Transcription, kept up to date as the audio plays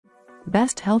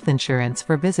Best health insurance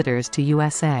for visitors to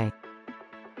USA.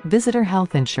 Visitor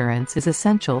health insurance is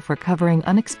essential for covering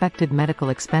unexpected medical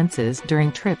expenses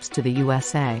during trips to the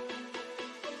USA.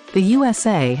 The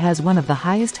USA has one of the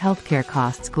highest healthcare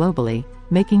costs globally,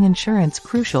 making insurance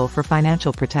crucial for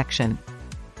financial protection.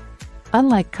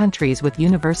 Unlike countries with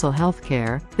universal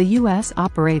healthcare, the U.S.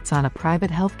 operates on a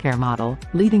private healthcare model,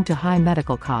 leading to high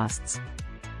medical costs.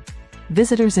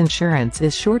 Visitors insurance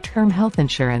is short-term health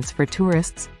insurance for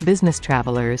tourists, business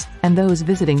travelers, and those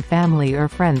visiting family or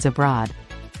friends abroad.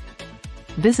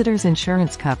 Visitors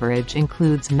insurance coverage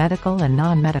includes medical and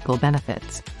non-medical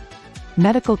benefits.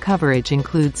 Medical coverage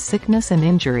includes sickness and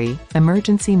injury,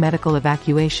 emergency medical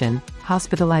evacuation,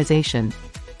 hospitalization.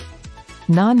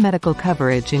 Non-medical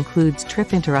coverage includes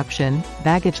trip interruption,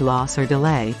 baggage loss or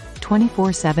delay,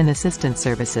 24/7 assistance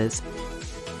services.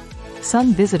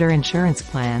 Some visitor insurance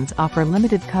plans offer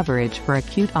limited coverage for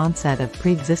acute onset of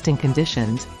pre-existing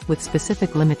conditions, with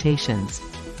specific limitations.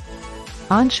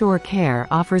 Onshore Care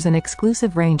offers an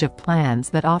exclusive range of plans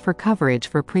that offer coverage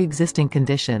for pre-existing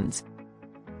conditions.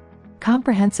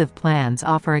 Comprehensive plans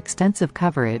offer extensive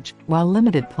coverage, while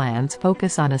limited plans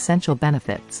focus on essential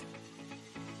benefits.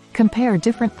 Compare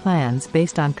different plans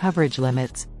based on coverage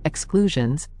limits,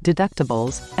 exclusions,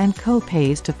 deductibles, and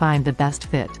co-pays to find the best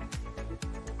fit.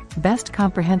 Best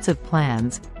comprehensive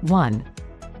plans: 1.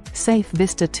 Safe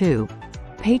Vista 2.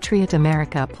 Patriot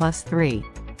America Plus 3.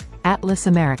 Atlas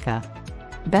America.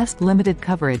 Best limited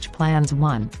coverage plans: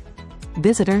 1.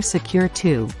 Visitor Secure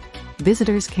 2.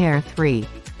 Visitors Care 3.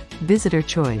 Visitor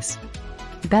Choice.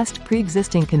 Best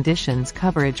pre-existing conditions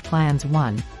coverage plans: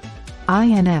 1.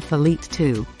 INF Elite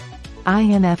 2.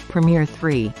 INF Premier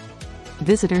 3.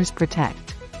 Visitors Protect.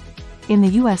 In the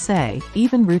USA,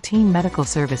 even routine medical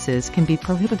services can be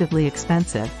prohibitively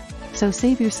expensive, so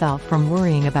save yourself from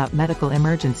worrying about medical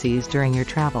emergencies during your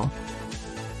travel.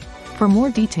 For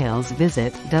more details,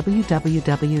 visit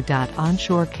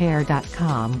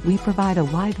www.onshorecare.com. We provide a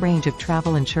wide range of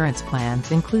travel insurance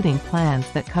plans, including plans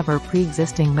that cover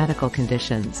pre-existing medical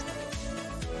conditions.